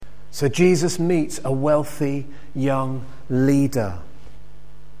So Jesus meets a wealthy young leader.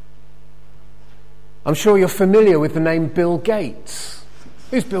 I'm sure you're familiar with the name Bill Gates.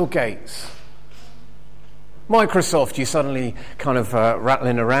 Who's Bill Gates? Microsoft, you suddenly kind of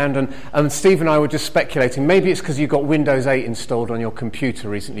rattling around. And Steve and I were just speculating. Maybe it's because you got Windows 8 installed on your computer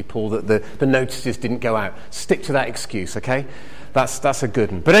recently, Paul, that the notices didn't go out. Stick to that excuse, okay? That's a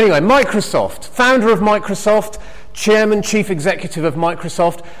good one. But anyway, Microsoft, founder of Microsoft, chairman, chief executive of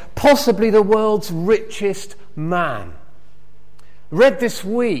Microsoft, possibly the world's richest man. Read this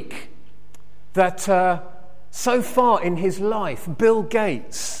week that so far in his life, Bill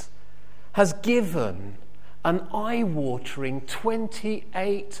Gates has given an eye-watering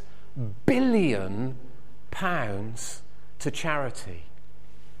 £28 billion to charity.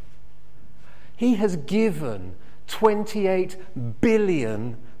 He has given £28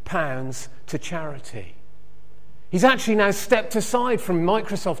 billion to charity. He's actually now stepped aside from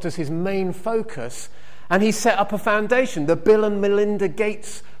Microsoft as his main focus, and he set up a foundation, the Bill and Melinda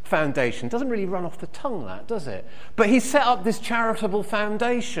Gates Foundation. Doesn't really run off the tongue, that, does it? But he set up this charitable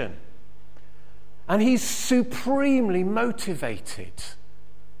foundation. And he's supremely motivated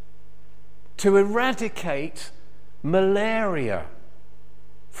to eradicate malaria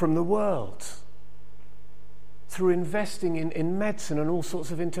from the world through investing in medicine and all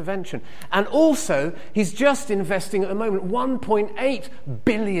sorts of intervention. And also, he's just investing at the moment $1.8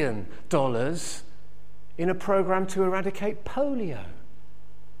 billion in a program to eradicate polio.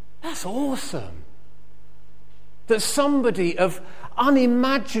 That's awesome. That somebody of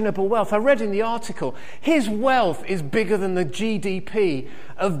unimaginable wealth, I read in the article, his wealth is bigger than the GDP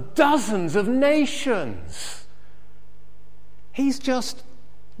of dozens of nations. He's just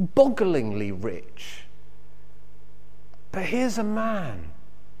bogglingly rich. But here's a man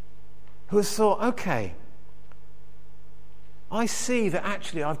who has thought, okay, I see that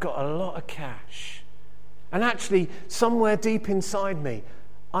actually I've got a lot of cash. And actually, somewhere deep inside me,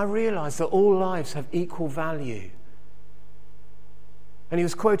 I realise that all lives have equal value. And he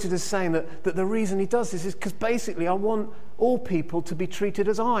was quoted as saying that the reason he does this is because basically I want all people to be treated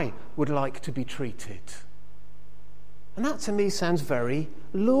as I would like to be treated. And that to me sounds very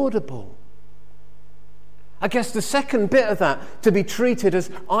laudable. I guess the second bit of that, to be treated as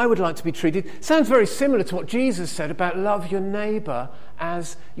I would like to be treated, sounds very similar to what Jesus said about love your neighbour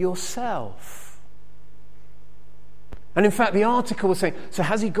as yourself. And in fact, the article was saying, so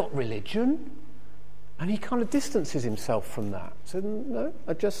has he got religion? And he kind of distances himself from that. So, no,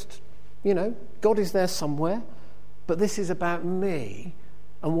 I just, God is there somewhere, but this is about me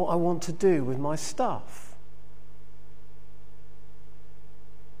and what I want to do with my stuff.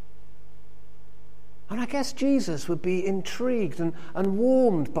 And I guess Jesus would be intrigued and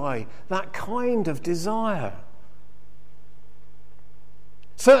warmed by that kind of desire.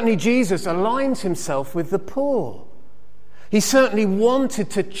 Certainly Jesus aligns himself with the poor. He certainly wanted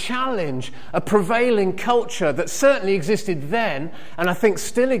to challenge a prevailing culture that certainly existed then, and I think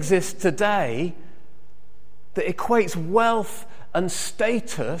still exists today, that equates wealth and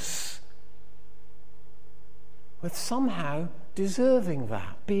status with somehow deserving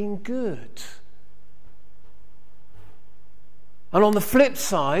that, being good. And on the flip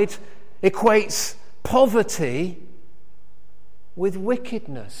side, equates poverty with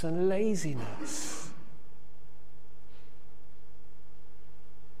wickedness and laziness.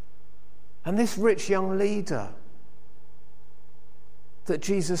 And this rich young leader that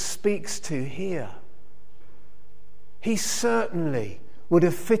Jesus speaks to here, he certainly would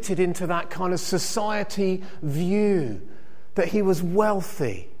have fitted into that kind of society view that he was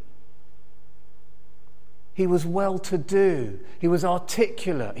wealthy, he was well-to-do, he was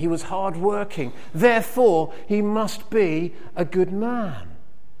articulate, he was hard-working. Therefore, he must be a good man.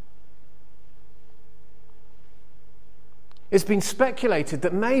 It's been speculated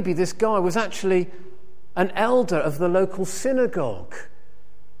that maybe this guy was actually an elder of the local synagogue.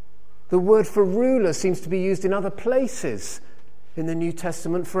 The word for ruler seems to be used in other places in the New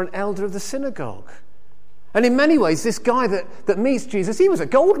Testament for an elder of the synagogue. And in many ways, this guy that meets Jesus, he was a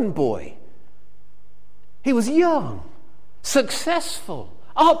golden boy. He was young, successful,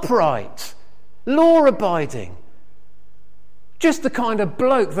 upright, law-abiding. Just the kind of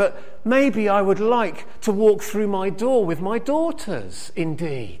bloke that maybe I would like to walk through my door with my daughters,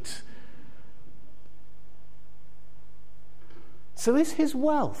 indeed. So is his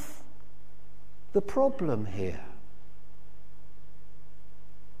wealth the problem here?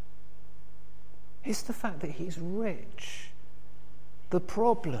 Is the fact that he's rich the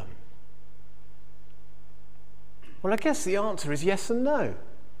problem? Well, I guess the answer is yes and no.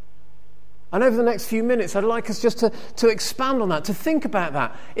 And over the next few minutes, I'd like us just to expand on that, to think about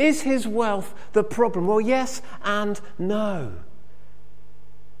that. Is his wealth the problem? Well, yes and no.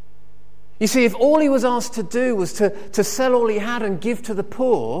 You see, if all he was asked to do was to sell all he had and give to the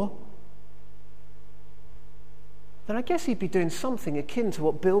poor, then I guess he'd be doing something akin to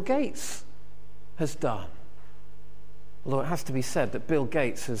what Bill Gates has done. Although it has to be said that Bill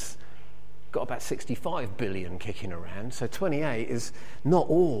Gates has got about 65 billion kicking around, so 28 is not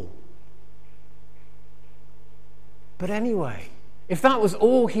all. But anyway, if that was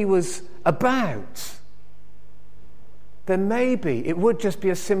all he was about, then maybe it would just be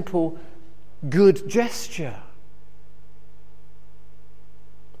a simple good gesture.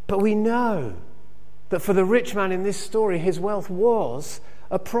 But we know that for the rich man in this story, his wealth was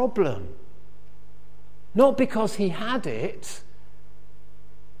a problem. Not because he had it,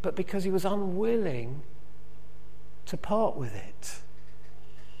 but because he was unwilling to part with it.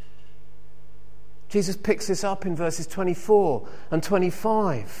 Jesus picks this up in verses 24 and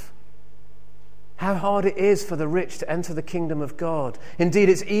 25. How hard it is for the rich to enter the kingdom of God. Indeed,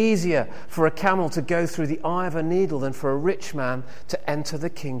 it's easier for a camel to go through the eye of a needle than for a rich man to enter the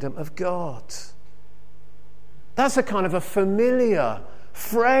kingdom of God. That's a kind of a familiar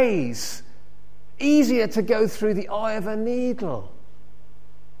phrase. Easier to go through the eye of a needle.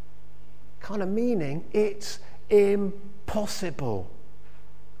 Kind of meaning it's impossible.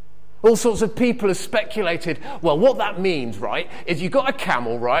 All sorts of people have speculated, well, what that means, right, is you've got a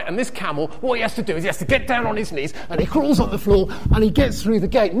camel, right, and this camel, what he has to do is he has to get down on his knees and he crawls on the floor and he gets through the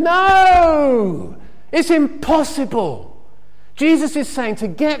gate. No! It's impossible. Jesus is saying to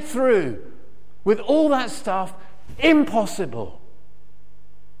get through with all that stuff, impossible.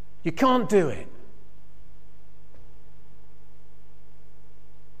 You can't do it.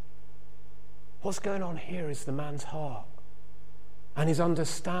 What's going on here is the man's heart and his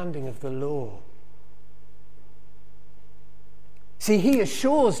understanding of the law. See, he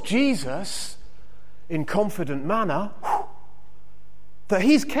assures Jesus in confident manner that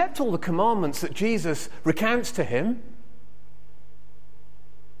he's kept all the commandments that Jesus recounts to him.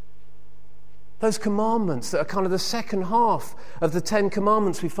 Those commandments that are kind of the second half of the 10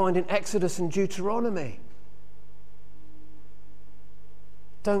 commandments we find in Exodus and Deuteronomy.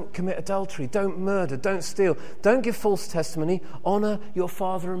 Don't commit adultery, don't murder, don't steal, don't give false testimony, honour your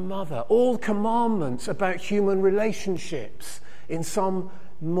father and mother. All commandments about human relationships in some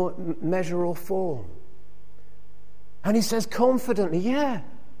measure or form. And he says confidently, yeah,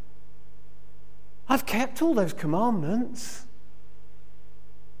 I've kept all those commandments.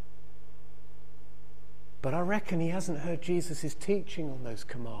 But I reckon he hasn't heard Jesus' teaching on those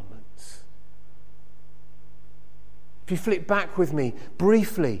commandments. If you flip back with me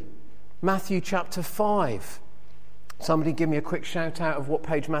briefly, Matthew chapter 5. Somebody give me a quick shout out of what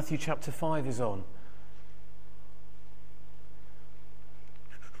page Matthew chapter 5 is on.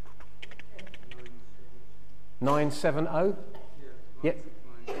 970? Yep.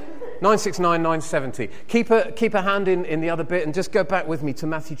 969, 970. Keep a hand in the other bit and just go back with me to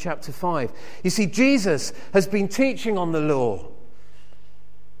Matthew chapter 5. You see, Jesus has been teaching on the law.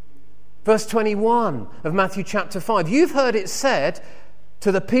 Verse 21 of Matthew chapter 5. You've heard it said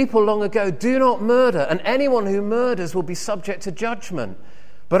to the people long ago, do not murder, and anyone who murders will be subject to judgment.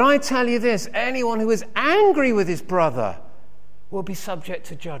 But I tell you this, anyone who is angry with his brother will be subject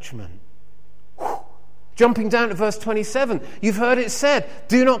to judgment. Jumping down to verse 27, you've heard it said,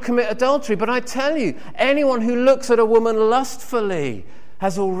 do not commit adultery, but I tell you, anyone who looks at a woman lustfully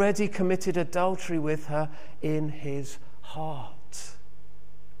has already committed adultery with her in his heart.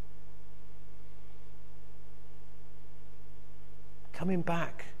 Coming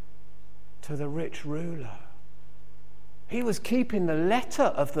back to the rich ruler, he was keeping the letter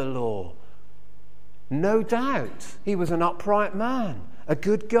of the law. No doubt he was an upright man, a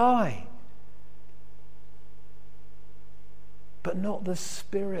good guy. But not the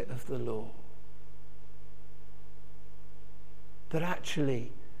spirit of the law that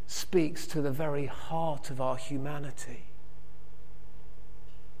actually speaks to the very heart of our humanity.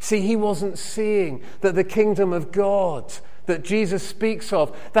 See, he wasn't seeing that the kingdom of God that Jesus speaks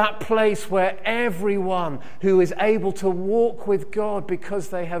of, that place where everyone who is able to walk with God because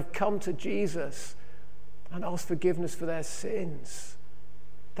they have come to Jesus and asked forgiveness for their sins,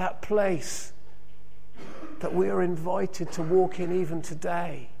 that place that we are invited to walk in even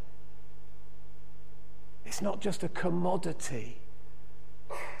today. It's not just a commodity,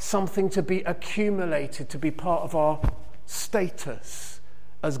 something to be accumulated to be part of our status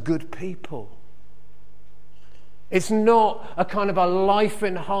as good people. It's not a kind of a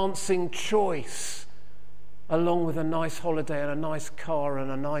life-enhancing choice along with a nice holiday and a nice car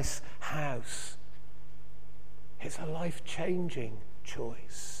and a nice house. It's a life-changing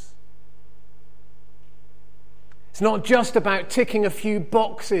choice. It's not just about ticking a few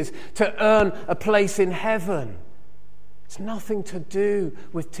boxes to earn a place in heaven. It's nothing to do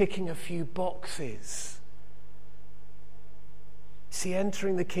with ticking a few boxes. See,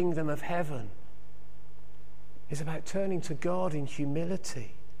 entering the kingdom of heaven is about turning to God in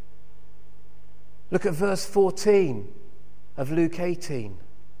humility. Look at verse 14 of Luke 18,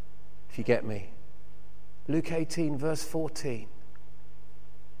 if you get me. Luke 18, verse 14.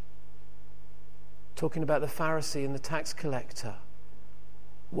 Talking about the Pharisee and the tax collector.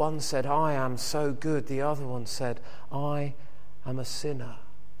 One said, I am so good. The other one said, I am a sinner.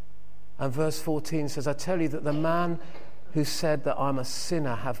 And verse 14 says, I tell you that the man who said that I'm a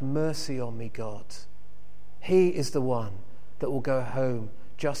sinner, have mercy on me, God. He is the one that will go home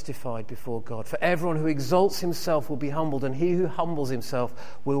justified before God. For everyone who exalts himself will be humbled, and he who humbles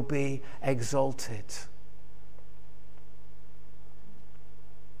himself will be exalted.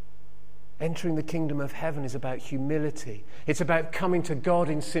 Entering the kingdom of heaven is about humility. It's about coming to God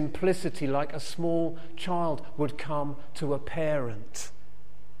in simplicity like a small child would come to a parent.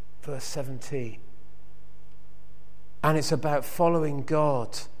 Verse 17. And it's about following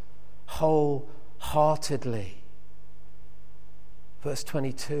God wholeheartedly. Verse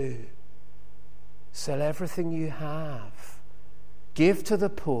 22. Sell everything you have. Give to the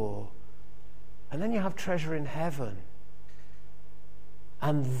poor. And then you have treasure in heaven.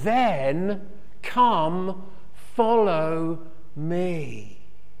 And then come follow me.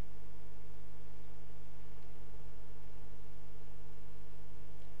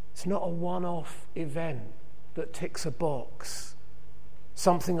 It's not a one-off event that ticks a box.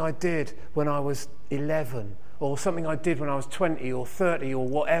 Something I did when I was 11, or something I did when I was 20 or 30 or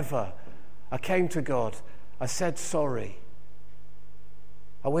whatever. I came to God. I said sorry.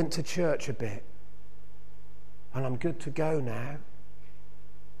 I went to church a bit. And I'm good to go now.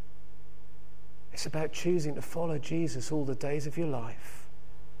 It's about choosing to follow Jesus all the days of your life.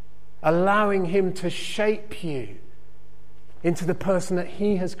 Allowing him to shape you into the person that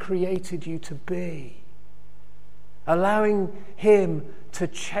he has created you to be. Allowing him to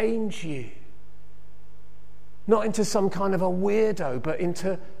change you. Not into some kind of a weirdo, but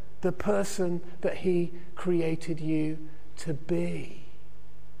into the person that he created you to be.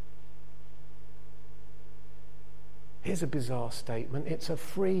 Here's a bizarre statement. It's a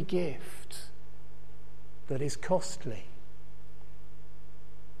free gift that is costly.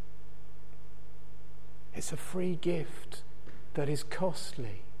 It's a free gift that is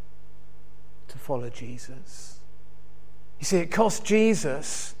costly to follow Jesus. You see, it cost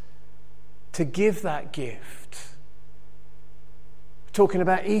Jesus to give that gift. We're talking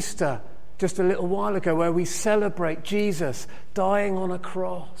about Easter just a little while ago, where we celebrate Jesus dying on a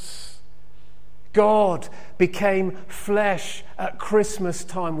cross. God became flesh at Christmas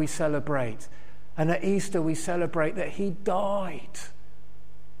time, we celebrate. And at Easter we celebrate that he died.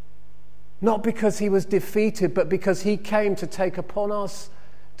 Not because he was defeated, but because he came to take upon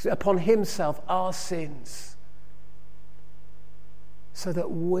himself our sins, so that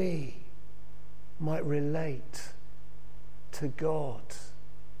we might relate to God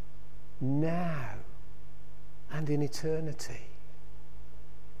now and in eternity.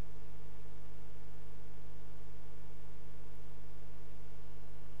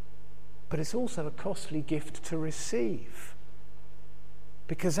 But it's also a costly gift to receive.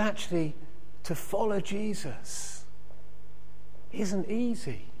 Because actually, to follow Jesus isn't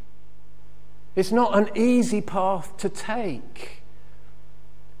easy. It's not an easy path to take.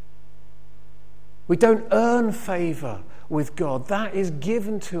 We don't earn favour with God. That is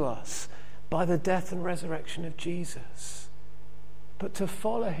given to us by the death and resurrection of Jesus. But to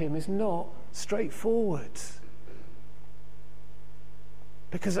follow him is not straightforward.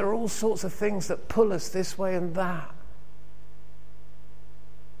 Because there are all sorts of things that pull us this way and that.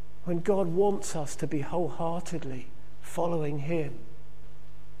 When God wants us to be wholeheartedly following him.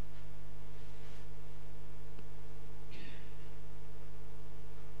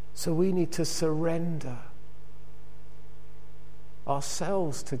 So we need to surrender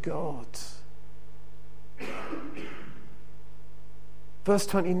ourselves to God. Verse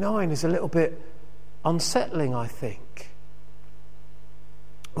 29 is a little bit unsettling, I think.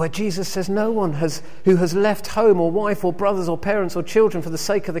 Where Jesus says, no one who has left home or wife or brothers or parents or children for the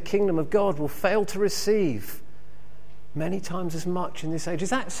sake of the kingdom of God will fail to receive many times as much in this age. Is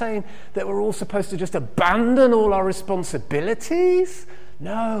that saying that we're all supposed to just abandon all our responsibilities?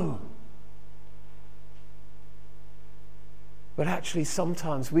 No. But actually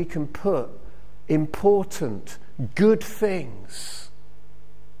sometimes we can put important, good things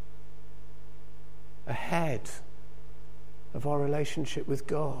ahead of our relationship with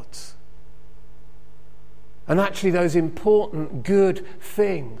God. And actually those important, good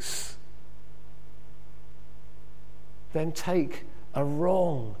things then take a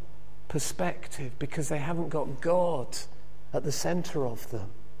wrong perspective because they haven't got God at the center of them.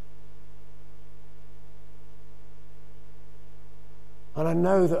 And I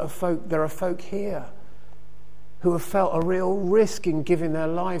know that there are folk here who have felt a real risk in giving their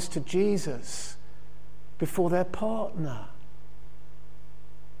lives to Jesus before their partner.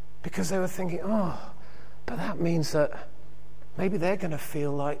 Because they were thinking, but that means that maybe they're going to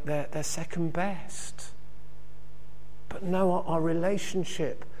feel like they're second best. But no, our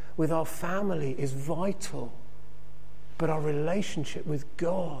relationship with our family is vital. But our relationship with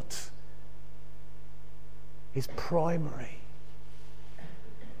God is primary.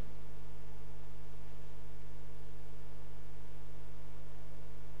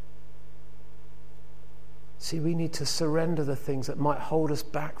 See, we need to surrender the things that might hold us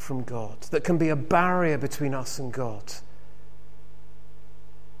back from God, that can be a barrier between us and God.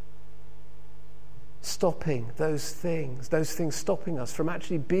 Stopping those things stopping us from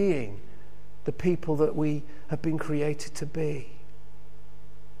actually being the people that we have been created to be.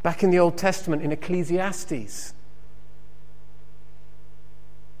 Back in the Old Testament, in Ecclesiastes,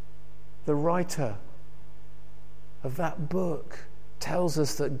 the writer of that book tells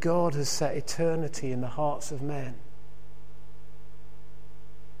us that God has set eternity in the hearts of men.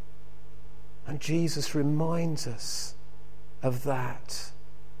 And Jesus reminds us of that,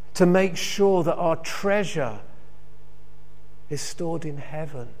 to make sure that our treasure is stored in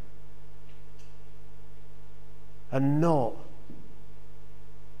heaven and not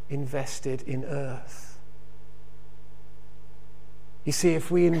invested in earth. You see,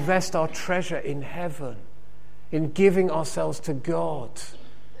 if we invest our treasure in heaven, in giving ourselves to God,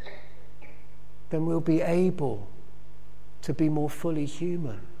 then we'll be able to be more fully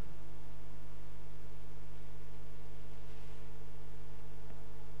human.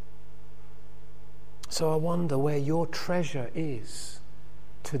 So I wonder where your treasure is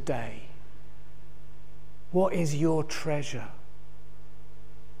today. What is your treasure?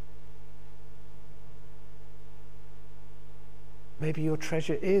 Maybe your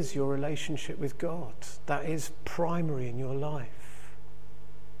treasure is your relationship with God. That is primary in your life.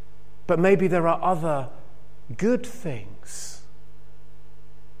 But maybe there are other good things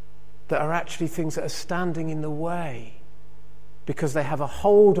that are actually things that are standing in the way because they have a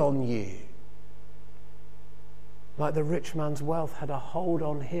hold on you. Like the rich man's wealth had a hold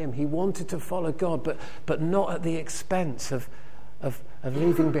on him. He wanted to follow God, but not at the expense of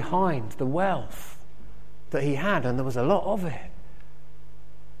leaving behind the wealth that he had, and there was a lot of it.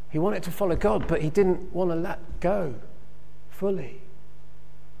 He wanted to follow God, but he didn't want to let go fully.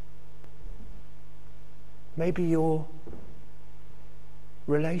 Maybe your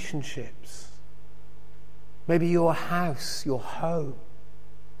relationships, maybe your house, your home,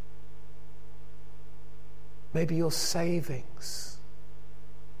 maybe your savings,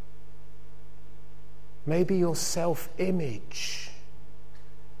 maybe your self-image,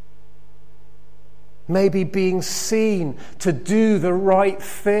 maybe being seen to do the right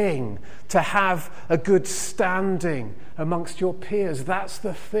thing, to have a good standing amongst your peers. That's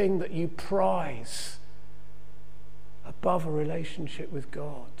the thing that you prize above a relationship with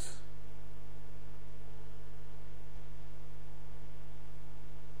God.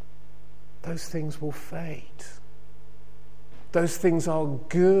 Those things will fade. Those things are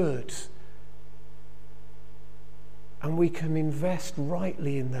good. And we can invest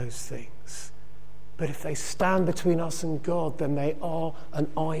rightly in those things. But if they stand between us and God, then they are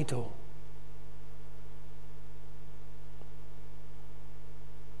an idol.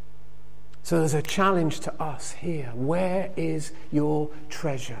 So there's a challenge to us here. Where is your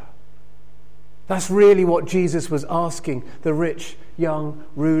treasure? That's really what Jesus was asking the rich young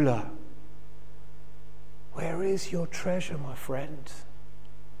ruler. Where is your treasure, my friend?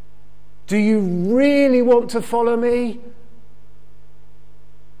 Do you really want to follow me?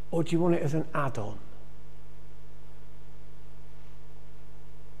 Or do you want it as an add-on?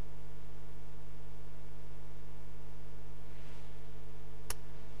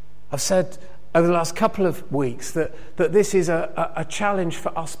 I've said over the last couple of weeks that this is a challenge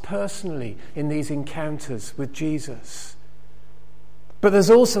for us personally in these encounters with Jesus. But there's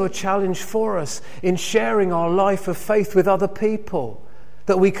also a challenge for us in sharing our life of faith with other people,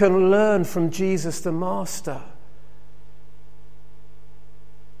 that we can learn from Jesus the Master.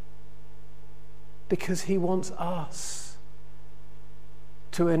 Because he wants us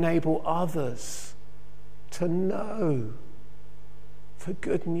to enable others to know the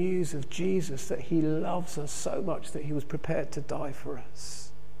good news of Jesus, that he loves us so much that he was prepared to die for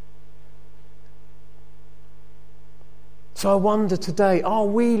us. So I wonder today, are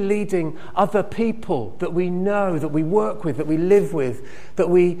we leading other people that we know, that we work with, that we live with, that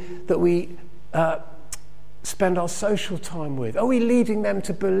we spend our social time with? Are we leading them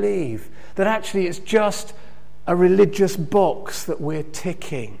to believe that actually it's just a religious box that we're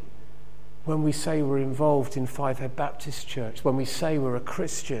ticking when we say we're involved in Fivehead Baptist Church, when we say we're a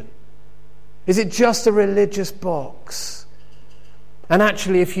Christian? Is it just a religious box? And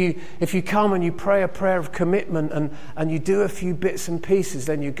actually, if you come and you pray a prayer of commitment and you do a few bits and pieces,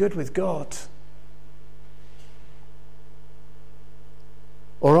 then you're good with God.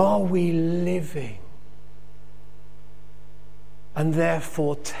 Or are we living and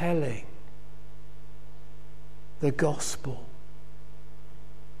therefore telling the gospel?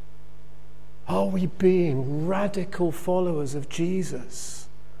 Are we being radical followers of Jesus?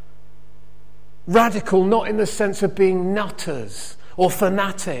 Radical not in the sense of being nutters or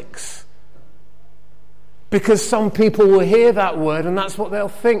fanatics. Because some people will hear that word and that's what they'll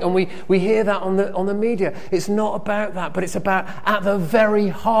think, and we hear that on the media. It's not about that, but it's about at the very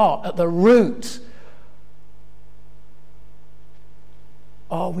heart, at the root.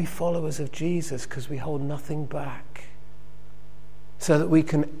 Are we followers of Jesus because we hold nothing back, so that we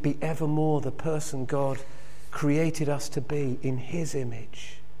can be ever more the person God created us to be in his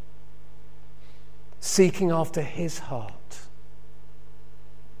image, seeking after his heart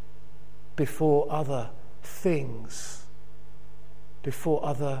before other things, before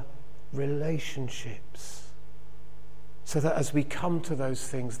other relationships, so that as we come to those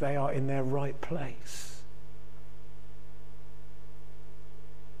things, they are in their right place?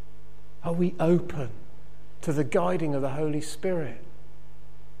 Are we open to the guiding of the Holy Spirit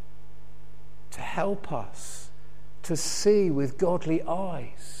to help us to see with godly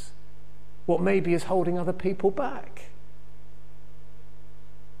eyes what maybe is holding other people back?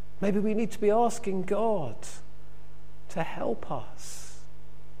 Maybe we need to be asking God to help us,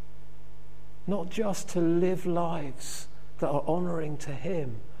 not just to live lives that are honouring to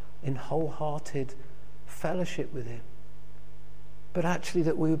him in wholehearted fellowship with him, but actually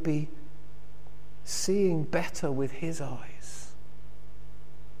that we would be seeing better with his eyes.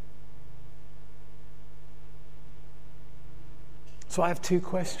 So I have two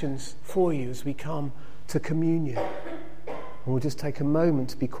questions for you as we come to communion. And we'll just take a moment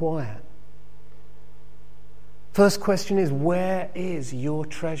to be quiet. First question is, where is your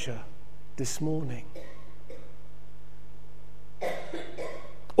treasure this morning?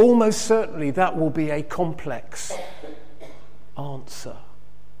 Almost certainly that will be a complex answer.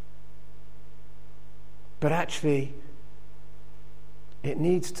 But actually, it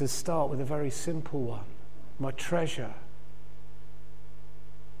needs to start with a very simple one. My treasure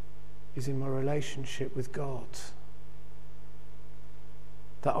is in my relationship with God.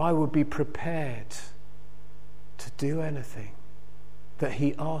 That I would be prepared to do anything that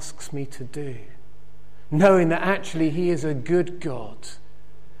he asks me to do, knowing that actually he is a good God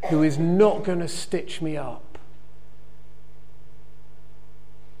who is not going to stitch me up.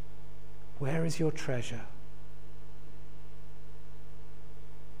 Where is your treasure?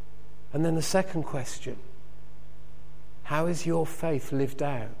 And then the second question, how is your faith lived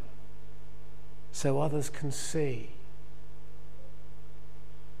out so others can see?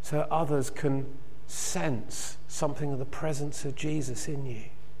 So others can sense something of the presence of Jesus in you.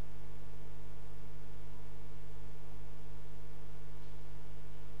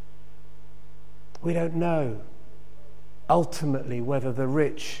 We don't know ultimately whether the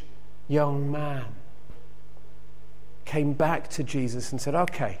rich young man came back to Jesus and said,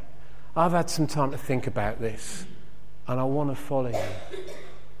 okay, I've had some time to think about this and I want to follow you.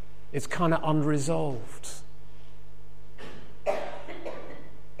 It's kind of unresolved.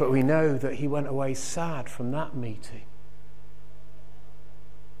 But we know that he went away sad from that meeting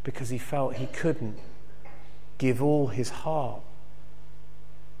because he felt he couldn't give all his heart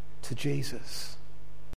to Jesus.